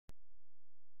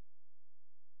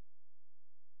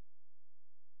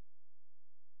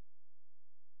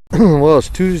Well, it's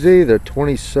Tuesday, the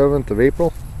 27th of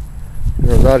April. I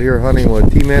was out here hunting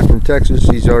with T-Man from Texas.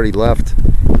 He's already left.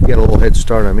 He got a little head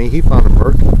start on me. He found a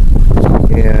Merc,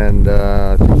 and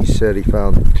I think he said he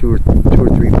found two or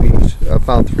three Wheaties. I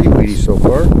found 3 Wheaties so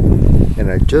far,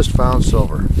 and I just found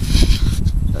silver.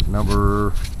 That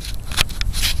number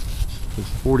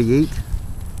 48,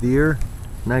 the year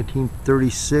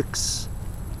 1936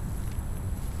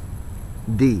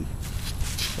 D.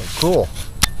 So cool.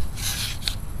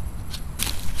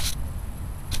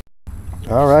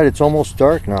 Alright, it's almost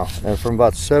dark now, and from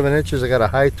about 7 inches I got a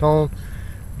high tone,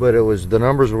 but it was, the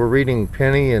numbers were reading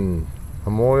penny and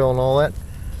memorial and all that,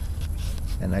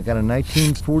 and I got a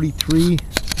 1943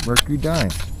 Mercury dime,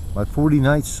 my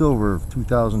 49th silver of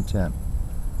 2010,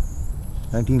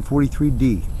 1943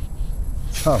 D.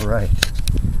 Alright,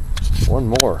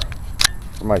 one more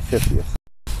for my 50th.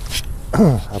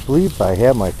 I believe I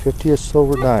have my 50th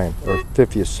silver dime, or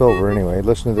 50th silver anyway.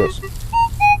 Listen to this.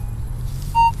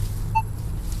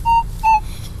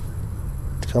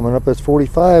 Coming up at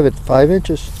 45 at 5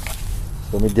 inches.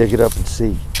 Let me dig it up and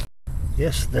see.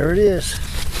 Yes, there it is.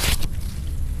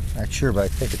 Not sure, but I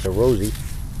think it's a rosy.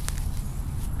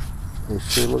 It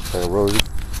sure looks like a rosy.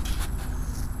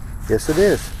 Yes, it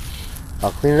is.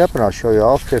 I'll clean it up and I'll show you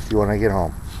all 50 when I get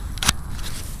home.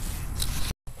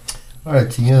 Alright,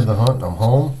 it's the end of the hunt. I'm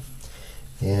home.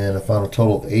 And I found a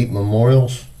total of 8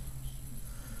 memorials.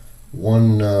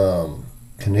 1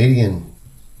 Canadian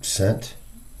cent.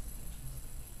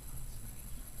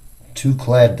 2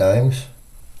 clad dimes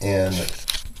and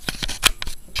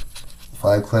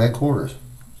 5 clad quarters.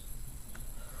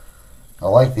 I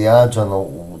like the odds on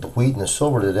the wheat and the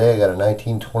silver today. I got a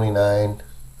 1929,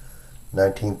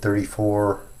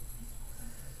 1934,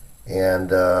 and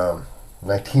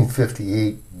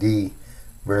 1958 D.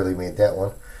 Barely made that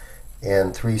one.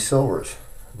 And 3 silvers.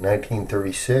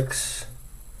 1936. I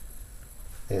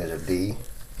think it's a D.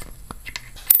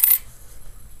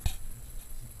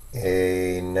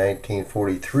 A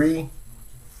 1943, and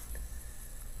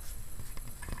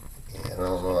I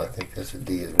don't know, I think that's a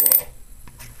D as well.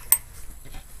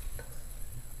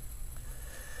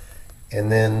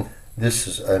 And then this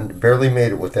is, I barely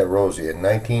made it with that rosy, a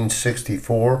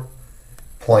 1964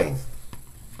 plain.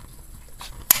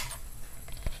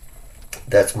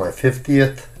 That's my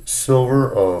 50th silver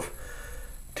of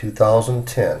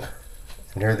 2010,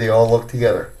 and here they all look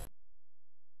together.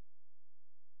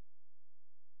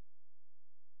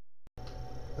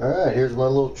 Alright, here's my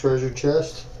little treasure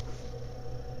chest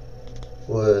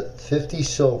with 50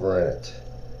 silver in it.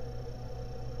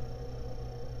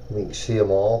 You can see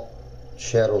them all.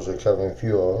 Shadows are covering a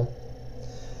few of them.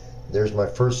 There's my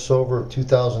first silver of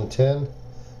 2010,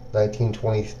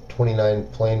 1929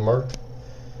 plain Merc.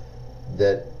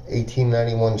 That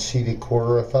 1891 seated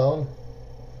quarter I found.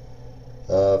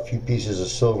 A few pieces of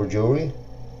silver jewelry.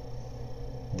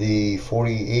 The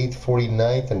 48th,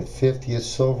 49th, and 50th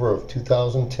silver of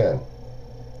 2010.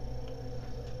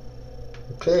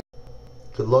 Okay,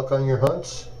 good luck on your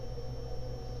hunts,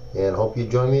 and hope you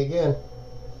join me again.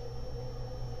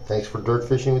 Thanks for Dirt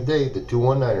Fishing with Dave, the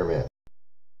 219er man.